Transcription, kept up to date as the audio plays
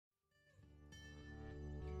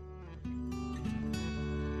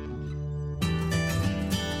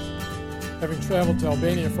Having traveled to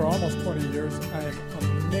Albania for almost 20 years, I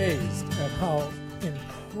am amazed at how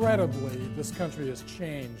incredibly this country has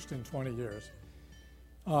changed in 20 years.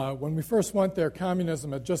 When we first went there,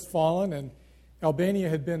 communism had just fallen, and Albania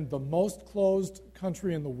had been the most closed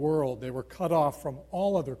country in the world. They were cut off from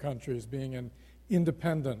all other countries, being an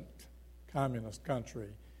independent communist country.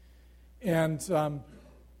 And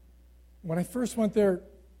when I first went there,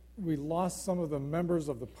 we lost some of the members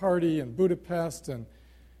of the party in Budapest, and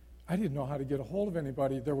I didn't know how to get a hold of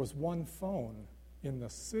anybody. There was one phone in the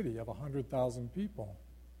city of 100,000 people.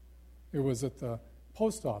 It was at the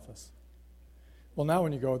post office. Well, now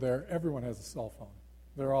when you go there, everyone has a cell phone.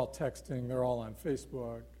 They're all texting. They're all on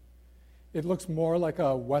Facebook. It looks more like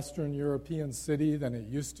a Western European city than it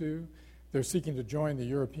used to. They're seeking to join the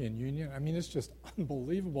European Union. I mean, it's just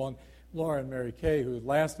unbelievable. And Laura and Mary Kay, who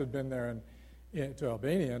last had been there to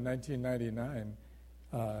Albania in 1999,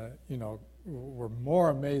 were more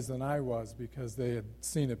amazed than I was because they had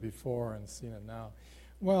seen it before and seen it now.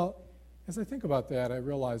 Well, as I think about that, I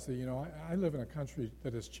realize that, I live in a country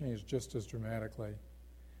that has changed just as dramatically,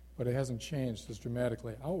 but it hasn't changed as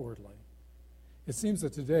dramatically outwardly. It seems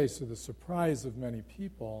that today, to the surprise of many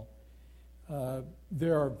people,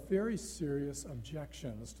 there are very serious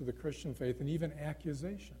objections to the Christian faith and even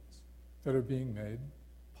accusations that are being made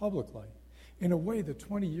publicly in a way that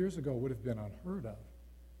 20 years ago would have been unheard of.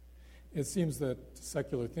 It seems that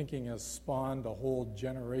secular thinking has spawned a whole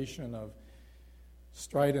generation of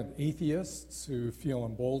strident atheists who feel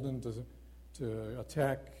emboldened to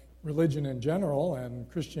attack religion in general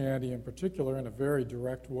and Christianity in particular in a very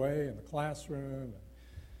direct way in the classroom,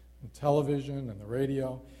 and television, and the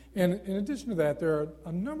radio. And in addition to that, there are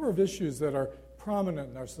a number of issues that are prominent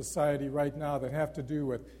in our society right now that have to do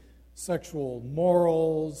with sexual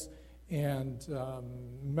morals and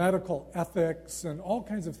medical ethics and all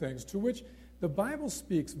kinds of things to which the Bible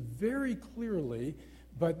speaks very clearly,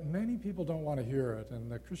 but many people don't want to hear it,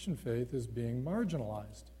 and the Christian faith is being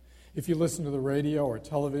marginalized. If you listen to the radio or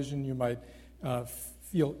television, you might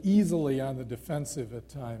feel easily on the defensive at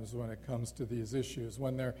times when it comes to these issues.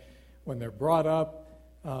 When they're brought up,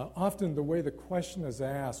 often the way the question is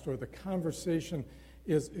asked or the conversation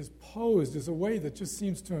is posed is a way that just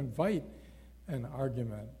seems to invite an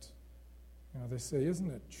argument. They say,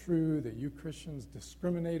 isn't it true that you Christians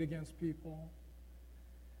discriminate against people?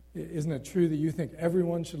 Isn't it true that you think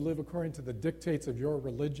everyone should live according to the dictates of your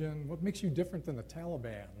religion? What makes you different than the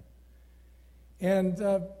Taliban?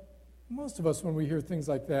 And most of us, when we hear things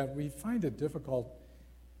like that, we find it difficult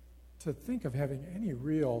to think of having any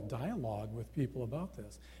real dialogue with people about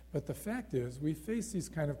this. But the fact is, we face these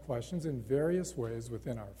kind of questions in various ways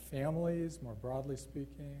within our families, more broadly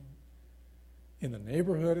speaking, in the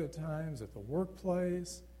neighborhood at times, at the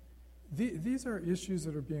workplace. These are issues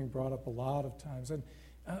that are being brought up a lot of times. And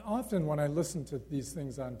often when I listen to these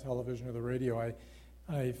things on television or the radio,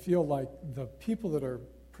 I feel like the people that are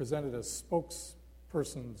presented as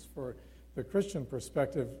spokespersons for the Christian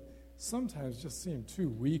perspective sometimes just seem too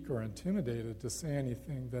weak or intimidated to say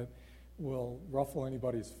anything that will ruffle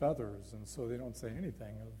anybody's feathers, and so they don't say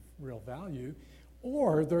anything of real value.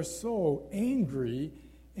 Or they're so angry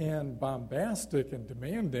and bombastic and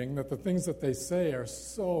demanding that the things that they say are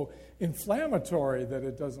so inflammatory that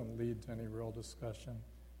it doesn't lead to any real discussion.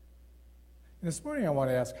 And this morning I want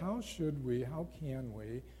to ask, how can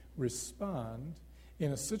we respond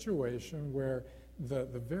in a situation where the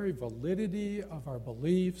very validity of our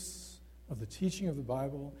beliefs, of the teaching of the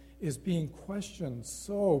Bible, is being questioned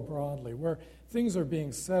so broadly, where things are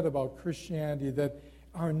being said about Christianity that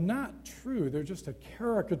are not true. They're just a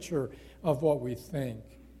caricature of what we think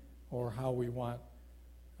or how we want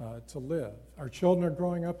to live. Our children are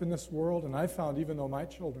growing up in this world, and I found, even though my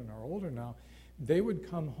children are older now, they would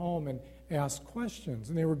come home and ask questions.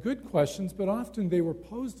 And they were good questions, but often they were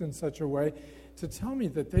posed in such a way to tell me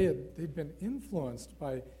that they'd been influenced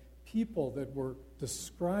by people that were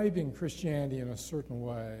describing Christianity in a certain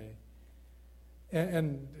way.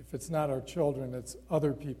 And if it's not our children, it's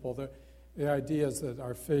other people. The idea is that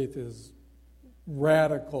our faith is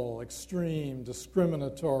radical, extreme,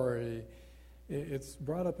 discriminatory. It's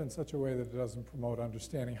brought up in such a way that it doesn't promote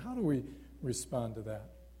understanding. How do we respond to that?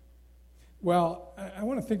 Well, I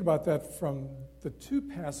want to think about that from the two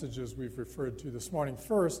passages we've referred to this morning.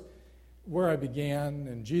 First, where I began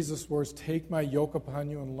in Jesus' words, "Take my yoke upon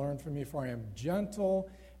you and learn from me, for I am gentle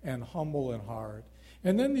and humble in heart."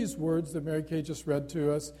 And then these words that Mary Kay just read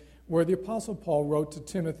to us, where the Apostle Paul wrote to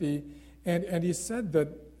Timothy, and he said that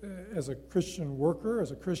as a Christian worker, as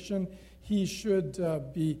a Christian, he should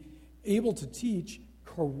be able to teach,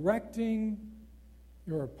 correcting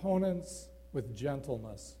your opponents with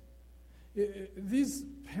gentleness. These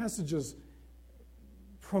passages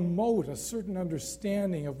promote a certain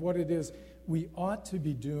understanding of what it is we ought to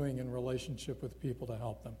be doing in relationship with people to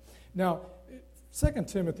help them. Now, 2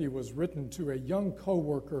 Timothy was written to a young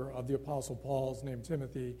co-worker of the Apostle Paul's named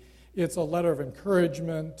Timothy. It's a letter of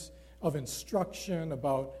encouragement, of instruction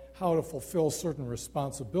about how to fulfill certain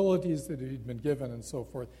responsibilities that he'd been given and so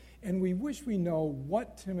forth. And we wish we know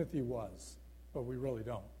what Timothy was, but we really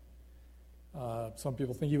don't. Some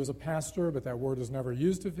people think he was a pastor, but that word is never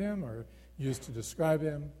used of him or used to describe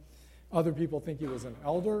him. Other people think he was an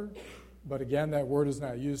elder, but again, that word is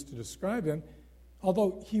not used to describe him,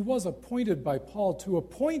 although he was appointed by Paul to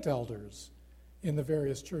appoint elders in the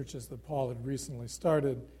various churches that Paul had recently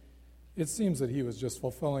started. It seems that he was just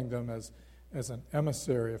fulfilling them as an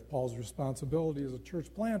emissary of Paul's responsibility as a church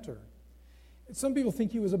planter. Some people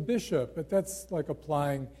think he was a bishop, but that's like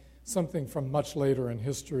applying something from much later in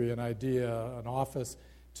history, an idea, an office,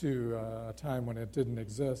 to a time when it didn't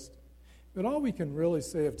exist. But all we can really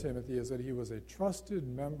say of Timothy is that he was a trusted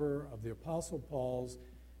member of the Apostle Paul's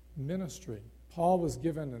ministry. Paul was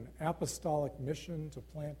given an apostolic mission to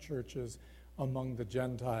plant churches among the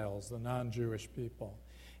Gentiles, the non-Jewish people.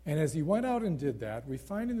 And as he went out and did that, we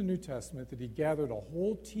find in the New Testament that he gathered a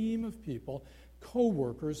whole team of people,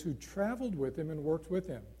 co-workers, who traveled with him and worked with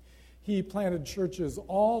him. He planted churches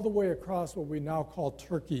all the way across what we now call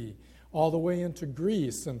Turkey, all the way into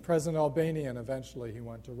Greece and present Albania, and eventually he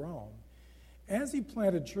went to Rome. As he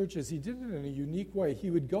planted churches, he did it in a unique way. He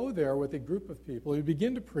would go there with a group of people. He would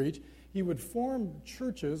begin to preach. He would form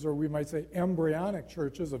churches, or we might say embryonic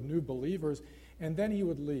churches of new believers, and then he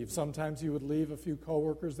would leave. Sometimes he would leave a few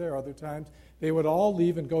co-workers there. Other times they would all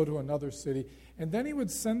leave and go to another city. And then he would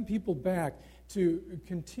send people back to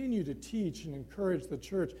continue to teach and encourage the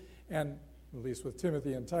church. And at least with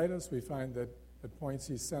Timothy and Titus, we find that at points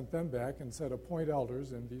he sent them back and said, appoint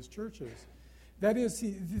elders in these churches. That is,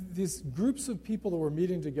 these groups of people that were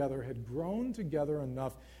meeting together had grown together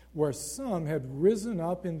enough where some had risen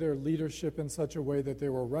up in their leadership in such a way that they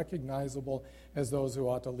were recognizable as those who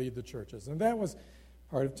ought to lead the churches. And that was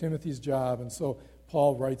part of Timothy's job. And so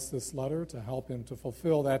Paul writes this letter to help him to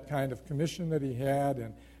fulfill that kind of commission that he had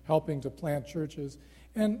and helping to plant churches.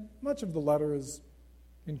 And much of the letter is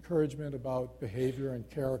encouragement about behavior and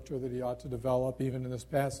character that he ought to develop, even in this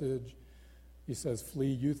passage. He says,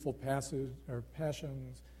 flee youthful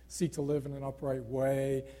passions, seek to live in an upright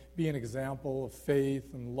way, be an example of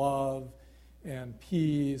faith and love and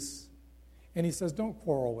peace. And he says, don't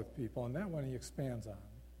quarrel with people, and that one he expands on.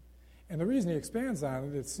 And the reason he expands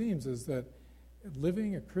on it, it seems, is that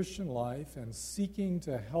living a Christian life and seeking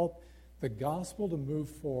to help the gospel to move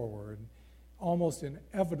forward almost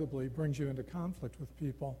inevitably brings you into conflict with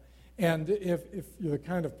people. And if you're the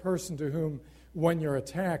kind of person to whom, when you're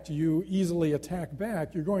attacked, you easily attack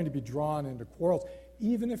back, you're going to be drawn into quarrels.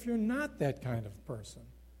 Even if you're not that kind of person,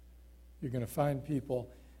 you're going to find people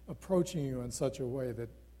approaching you in such a way that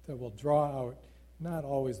will draw out not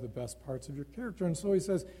always the best parts of your character. And so he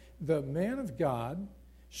says, the man of God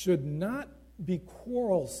should not be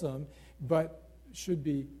quarrelsome, but should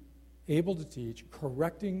be able to teach,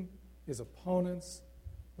 correcting his opponents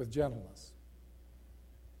with gentleness.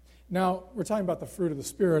 Now, we're talking about the fruit of the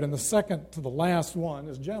Spirit, and the second to the last one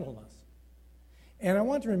is gentleness. And I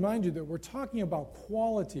want to remind you that we're talking about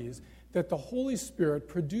qualities that the Holy Spirit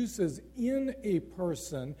produces in a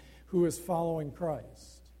person who is following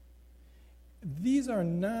Christ. These are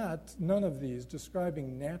not, none of these,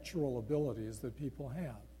 describing natural abilities that people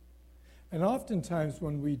have. And oftentimes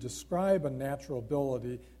when we describe a natural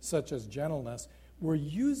ability, such as gentleness, we're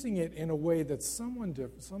using it in a way that's somewhat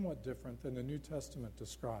different than the New Testament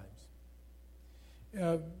describes.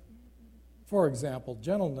 For example,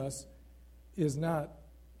 gentleness is not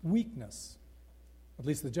weakness, at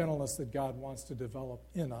least the gentleness that God wants to develop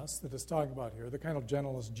in us, that is talking about here. The kind of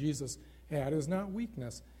gentleness Jesus had is not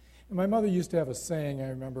weakness. And my mother used to have a saying, I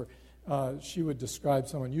remember, she would describe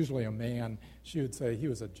someone, usually a man, she would say he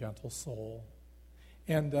was a gentle soul.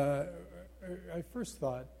 And I first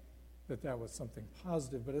thought that was something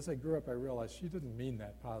positive, but as I grew up, I realized she didn't mean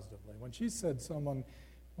that positively. When she said someone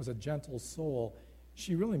was a gentle soul,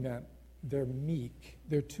 she really meant they're meek,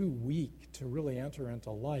 they're too weak to really enter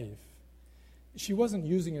into life. She wasn't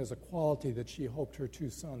using it as a quality that she hoped her two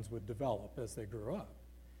sons would develop as they grew up.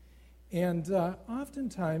 And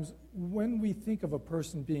oftentimes, when we think of a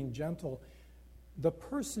person being gentle, the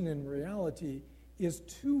person in reality is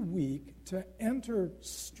too weak to enter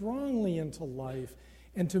strongly into life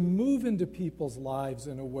and to move into people's lives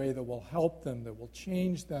in a way that will help them, that will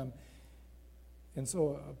change them. And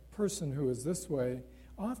so a person who is this way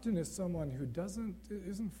often is someone who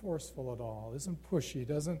isn't forceful at all, isn't pushy,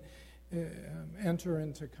 doesn't enter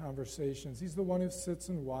into conversations. He's the one who sits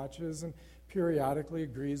and watches and periodically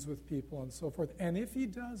agrees with people and so forth. And if he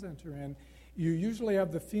does enter in, you usually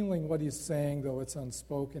have the feeling what he's saying, though it's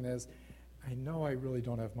unspoken, is, I know I really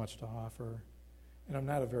don't have much to offer, and I'm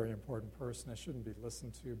not a very important person. I shouldn't be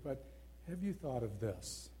listened to, but have you thought of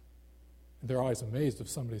this? And they're always amazed if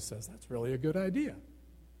somebody says, that's really a good idea.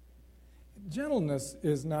 Gentleness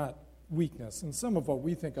is not weakness, and some of what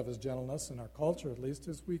we think of as gentleness, in our culture at least,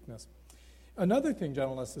 is weakness. Another thing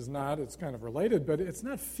gentleness is not, it's kind of related, but it's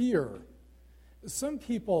not fear. Some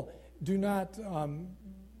people do not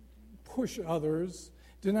push others,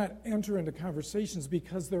 do not enter into conversations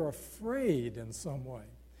because they're afraid in some way.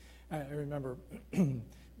 I remember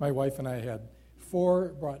my wife and I had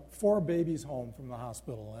brought four babies home from the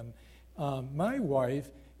hospital, and my wife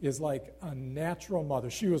is like a natural mother.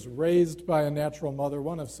 She was raised by a natural mother,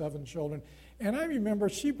 one of 7 children. And I remember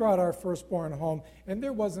she brought our firstborn home, and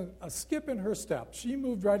there wasn't a skip in her step. She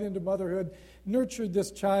moved right into motherhood, nurtured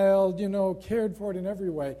this child, cared for it in every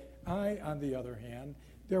way. I, on the other hand,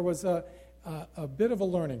 there was a bit of a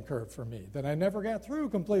learning curve for me that I never got through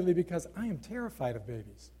completely because I am terrified of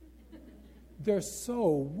babies. They're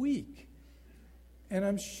so weak. And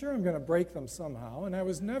I'm sure I'm going to break them somehow. And I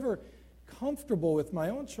was never comfortable with my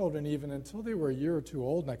own children even until they were a year or 2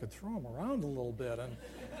 old, and I could throw them around a little bit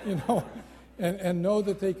and know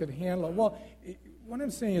that they could handle it. Well, what I'm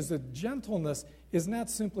saying is that gentleness is not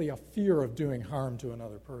simply a fear of doing harm to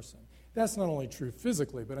another person. That's not only true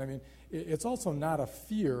physically, but it's also not a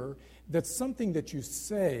fear that something that you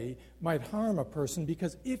say might harm a person,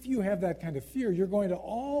 because if you have that kind of fear, you're going to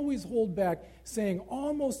always hold back saying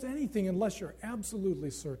almost anything unless you're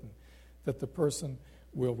absolutely certain that the person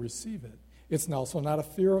will receive it. It's also not a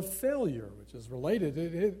fear of failure, which is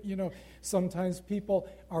related. Sometimes people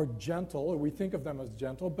are gentle, or we think of them as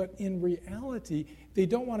gentle, but in reality, they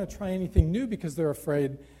don't want to try anything new because they're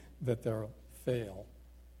afraid that they'll fail.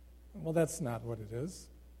 Well, that's not what it is.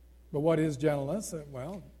 But what is gentleness?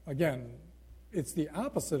 Well, again, it's the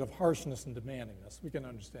opposite of harshness and demandingness. We can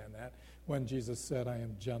understand that when Jesus said, I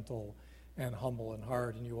am gentle and humble in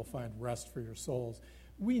heart, and you will find rest for your souls.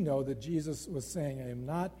 We know that Jesus was saying, I am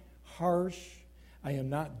not harsh, I am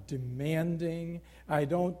not demanding, I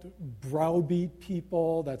don't browbeat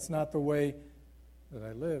people, that's not the way that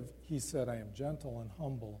I live. He said, I am gentle and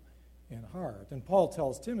humble in heart. And Paul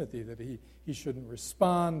tells Timothy that he shouldn't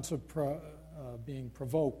respond to being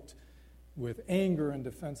provoked with anger and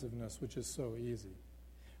defensiveness, which is so easy.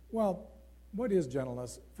 Well, what is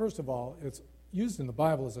gentleness? First of all, it's used in the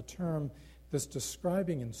Bible as a term that's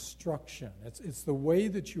describing instruction. It's the way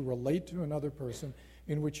that you relate to another person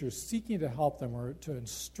in which you're seeking to help them or to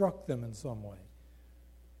instruct them in some way.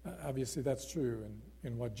 Obviously, that's true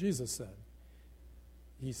in what Jesus said.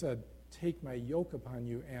 He said, take my yoke upon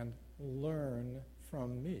you and learn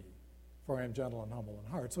from me, for I am gentle and humble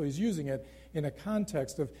in heart. So he's using it in a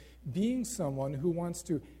context of being someone who wants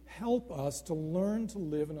to help us to learn to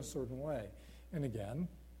live in a certain way. And again,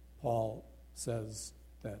 Paul says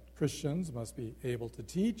that Christians must be able to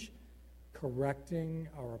teach, correcting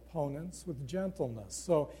our opponents with gentleness.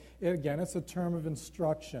 So again, it's a term of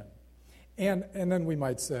instruction. And then we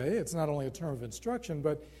might say it's not only a term of instruction,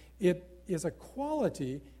 but it is a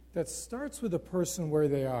quality that starts with a person where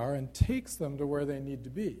they are and takes them to where they need to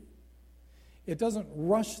be. It doesn't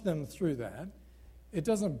rush them through that. It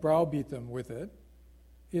doesn't browbeat them with it.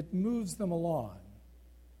 It moves them along.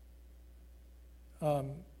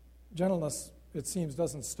 Gentleness, it seems,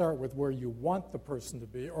 doesn't start with where you want the person to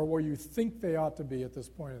be or where you think they ought to be at this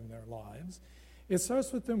point in their lives. It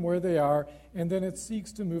starts with them where they are, and then it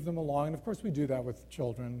seeks to move them along. And, of course, we do that with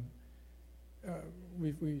children.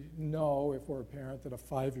 We know, if we're a parent, that a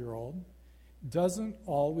 5-year-old doesn't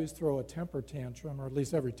always throw a temper tantrum, or at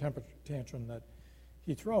least every temper tantrum that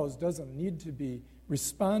he throws doesn't need to be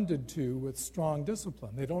responded to with strong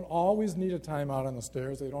discipline. They don't always need a timeout on the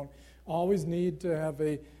stairs. They don't always need to have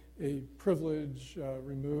a privilege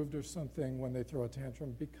removed or something when they throw a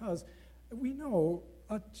tantrum, because we know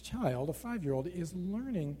a child, a 5-year-old, is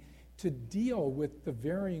learning to deal with the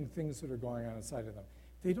varying things that are going on inside of them.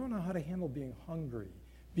 They don't know how to handle being hungry,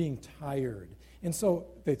 being tired, and so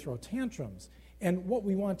they throw tantrums. And what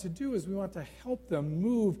we want to do is we want to help them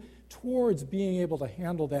move towards being able to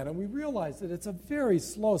handle that. And we realize that it's a very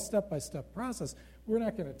slow step-by-step process. We're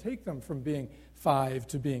not going to take them from being 5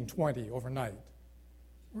 to being 20 overnight.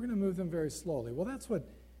 We're going to move them very slowly. Well, that's what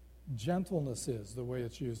gentleness is, the way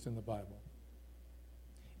it's used in the Bible.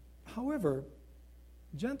 However,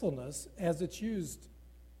 gentleness, as it's used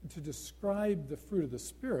to describe the fruit of the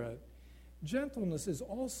Spirit, gentleness is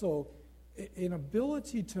also an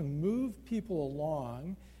ability to move people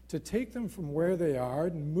along, to take them from where they are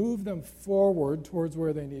and move them forward towards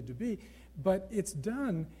where they need to be. But it's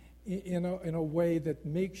done in a way that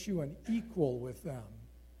makes you an equal with them.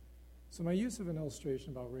 So my use of an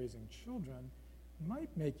illustration about raising children might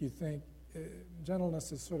make you think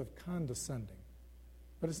gentleness is sort of condescending.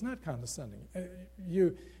 But it's not condescending.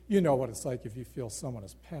 You know what it's like if you feel someone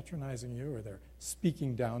is patronizing you or they're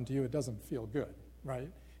speaking down to you. It doesn't feel good,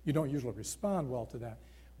 right? You don't usually respond well to that.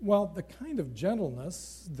 Well, the kind of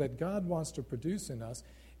gentleness that God wants to produce in us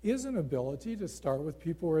is an ability to start with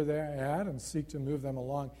people where they're at and seek to move them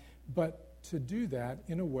along, but to do that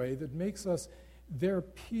in a way that makes us their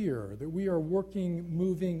peer, that we are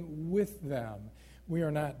moving with them. We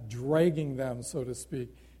are not dragging them, so to speak,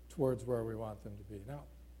 towards where we want them to be. Now,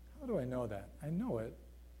 how do I know that? I know it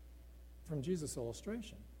from Jesus'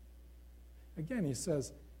 illustration. Again, he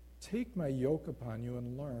says, "Take my yoke upon you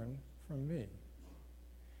and learn from me."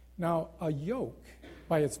 Now, a yoke,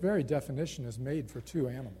 by its very definition, is made for two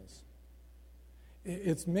animals.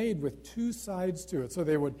 It's made with two sides to it. So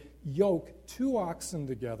they would yoke two oxen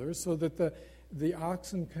together so that the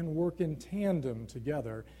oxen can work in tandem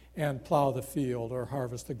together and plow the field or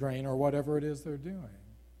harvest the grain or whatever it is they're doing.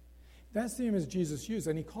 That's the image Jesus used,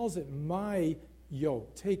 and he calls it my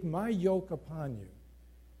yoke. Take my yoke upon you.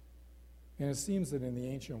 And it seems that in the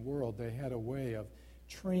ancient world, they had a way of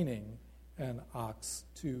training an ox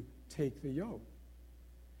to take the yoke.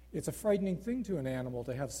 It's a frightening thing to an animal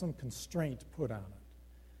to have some constraint put on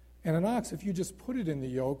it. And an ox, if you just put it in the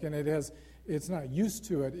yoke and it's not used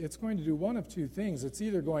to it, it's going to do one of two things. It's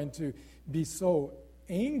either going to be so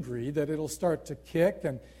angry that it'll start to kick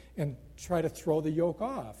and try to throw the yoke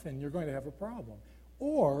off, and you're going to have a problem.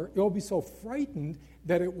 Or it'll be so frightened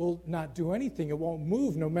that it will not do anything. It won't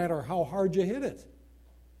move no matter how hard you hit it.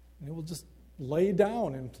 And it will just lay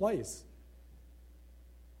down in place.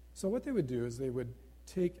 So what they would do is they would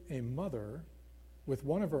take a mother with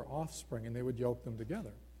one of her offspring and they would yoke them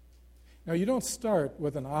together. Now, you don't start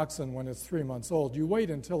with an oxen when it's 3 months old. You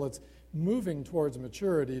wait until it's moving towards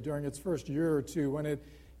maturity during its first year or two when it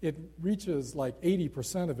reaches like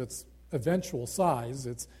 80% of its eventual size.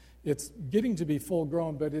 It's getting to be full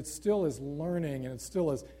grown, but it still is learning and it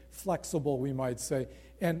still is flexible, we might say.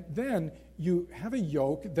 And then you have a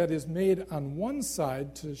yoke that is made on one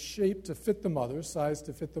side to shape to fit the mother, size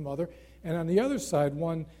to fit the mother, and on the other side,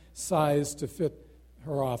 one size to fit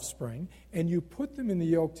her offspring. And you put them in the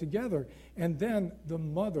yoke together, and then the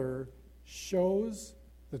mother shows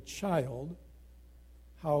the child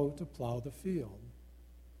how to plow the field.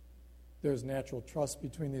 There's natural trust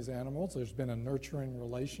between these animals. There's been a nurturing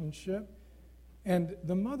relationship. And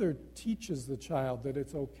the mother teaches the child that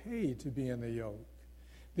it's okay to be in the yoke,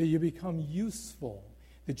 that you become useful,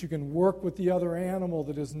 that you can work with the other animal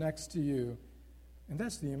that is next to you. And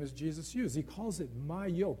that's the image Jesus used. He calls it my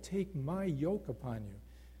yoke. Take my yoke upon you.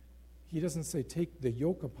 He doesn't say, take the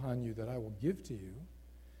yoke upon you that I will give to you.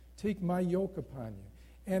 Take my yoke upon you.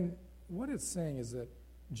 And what it's saying is that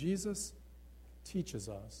Jesus teaches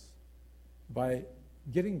us by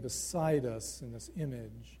getting beside us in this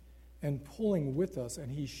image and pulling with us,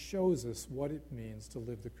 and he shows us what it means to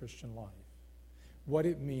live the Christian life, what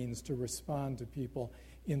it means to respond to people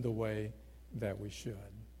in the way that we should.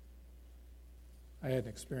 I had an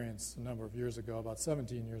experience a number of years ago, about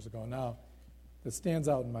 17 years ago now, that stands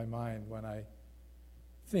out in my mind when I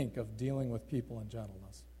think of dealing with people in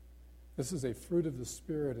gentleness. This is a fruit of the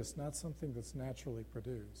Spirit. It's not something that's naturally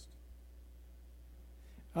produced.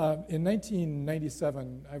 In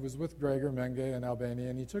 1997, I was with Gregor Menge in Albania,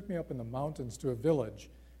 and he took me up in the mountains to a village,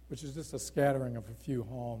 which is just a scattering of a few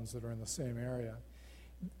homes that are in the same area.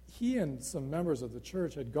 He and some members of the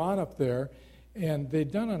church had gone up there, and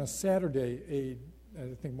they'd done on a Saturday,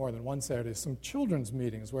 I think more than one Saturday, some children's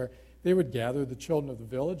meetings where they would gather the children of the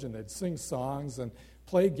village, and they'd sing songs and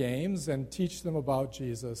play games and teach them about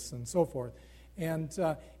Jesus and so forth. And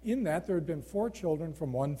in that, there had been 4 children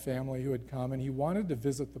from one family who had come, and he wanted to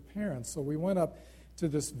visit the parents. So we went up to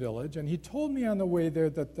this village, and he told me on the way there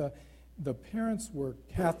that the parents were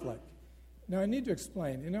Catholic. Now, I need to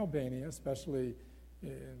explain, in Albania, especially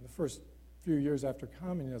in the first few years after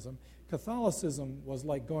communism, Catholicism was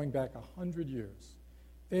like going back 100 years.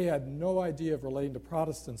 They had no idea of relating to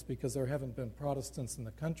Protestants because there haven't been Protestants in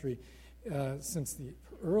the country since the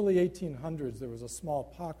early 1800s. There was a small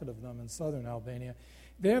pocket of them in southern Albania.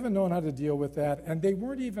 They haven't known how to deal with that, and they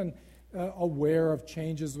weren't even aware of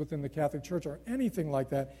changes within the Catholic Church or anything like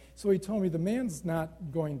that. So he told me the man's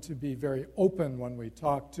not going to be very open when we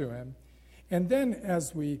talk to him. And then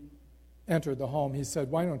as we entered the home, he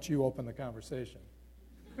said, "Why don't you open the conversation?"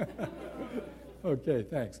 Okay,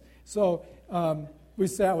 thanks. So we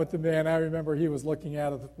sat with the man. I remember he was looking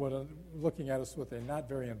at us with a not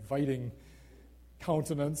very inviting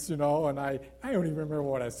countenance, and I don't even remember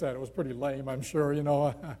what I said. It was pretty lame, I'm sure,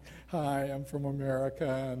 hi, I'm from America,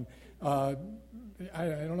 and I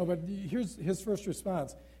don't know, but here's his first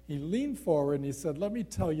response. He leaned forward and he said, let me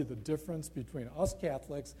tell you the difference between us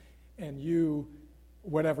Catholics and you,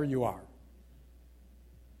 whatever you are.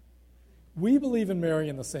 We believe in Mary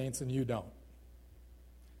and the saints, and you don't.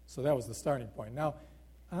 So that was the starting point. Now,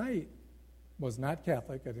 I was not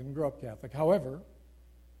Catholic. I didn't grow up Catholic. However,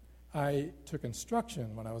 I took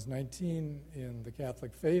instruction when I was 19 in the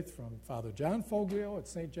Catholic faith from Father John Foglio at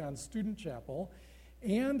St. John's Student Chapel,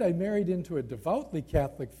 and I married into a devoutly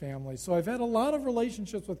Catholic family. So I've had a lot of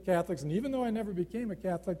relationships with Catholics, and even though I never became a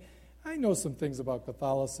Catholic, I know some things about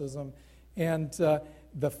Catholicism. And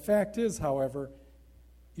the fact is, however,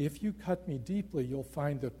 if you cut me deeply, you'll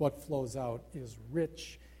find that what flows out is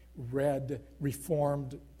rich, red,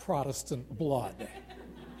 Reformed Protestant blood.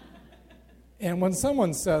 And when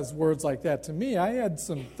someone says words like that to me, I had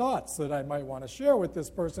some thoughts that I might want to share with this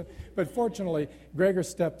person. But fortunately, Gregor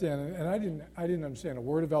stepped in, and I didn't understand a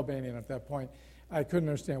word of Albanian at that point. I couldn't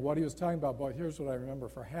understand what he was talking about, but here's what I remember.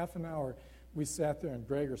 For half an hour, we sat there, and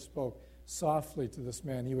Gregor spoke softly to this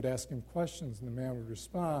man. He would ask him questions, and the man would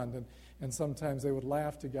respond, and sometimes they would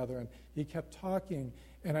laugh together, and he kept talking,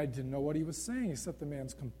 and I didn't know what he was saying, except the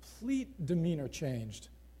man's complete demeanor changed.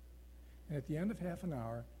 And at the end of half an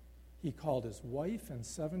hour, he called his wife and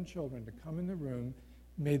 7 children to come in the room,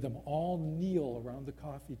 made them all kneel around the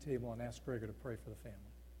coffee table, and asked Gregor to pray for the family.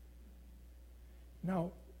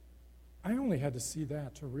 Now, I only had to see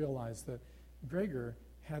that to realize that Gregor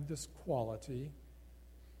had this quality,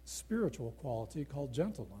 spiritual quality, called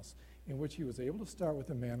gentleness, in which he was able to start with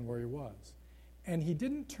a man where he was. And he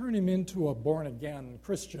didn't turn him into a born-again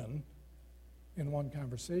Christian in one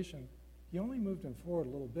conversation. He only moved him forward a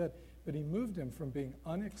little bit, but he moved him from being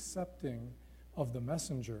unaccepting of the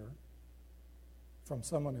messenger from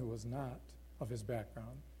someone who was not of his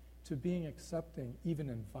background to being accepting, even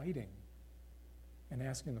inviting, and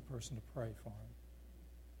asking the person to pray for him.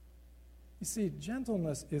 You see,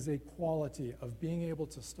 gentleness is a quality of being able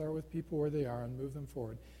to start with people where they are and move them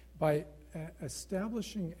forward by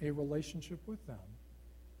establishing a relationship with them.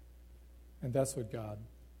 And that's what God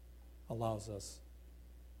allows us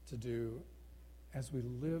to do as we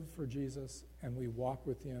live for Jesus and we walk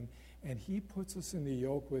with him, and he puts us in the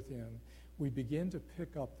yoke with him. We begin to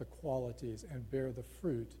pick up the qualities and bear the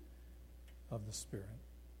fruit of the Spirit.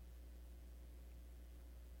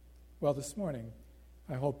 Well, this morning,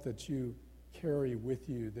 I hope that you carry with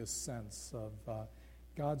you this sense of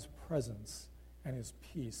God's presence and his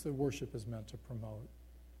peace that worship is meant to promote.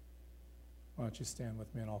 Why don't you stand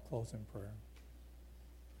with me, and I'll close in prayer.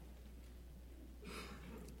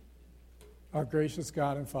 Our gracious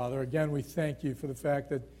God and Father, again, we thank you for the fact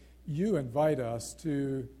that you invite us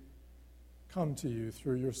to come to you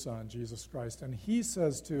through your Son, Jesus Christ. And he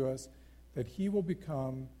says to us that he will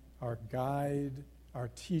become our guide, our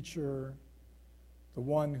teacher, the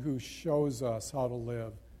one who shows us how to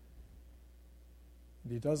live.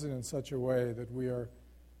 And he does it in such a way that we are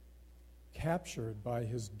captured by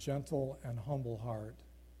his gentle and humble heart.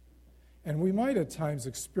 And we might at times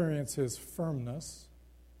experience his firmness,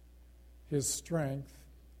 his strength,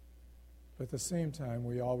 but at the same time,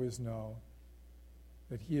 we always know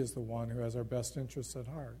that he is the one who has our best interests at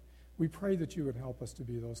heart. We pray that you would help us to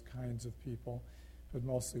be those kinds of people, but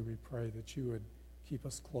mostly we pray that you would keep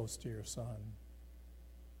us close to your Son.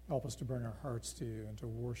 Help us to bring our hearts to you and to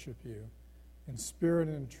worship you in spirit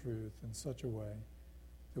and in truth in such a way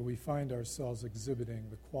that we find ourselves exhibiting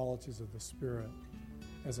the qualities of the Spirit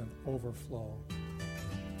as an overflow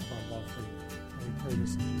of our love for you. And we pray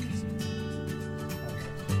this in Jesus' name.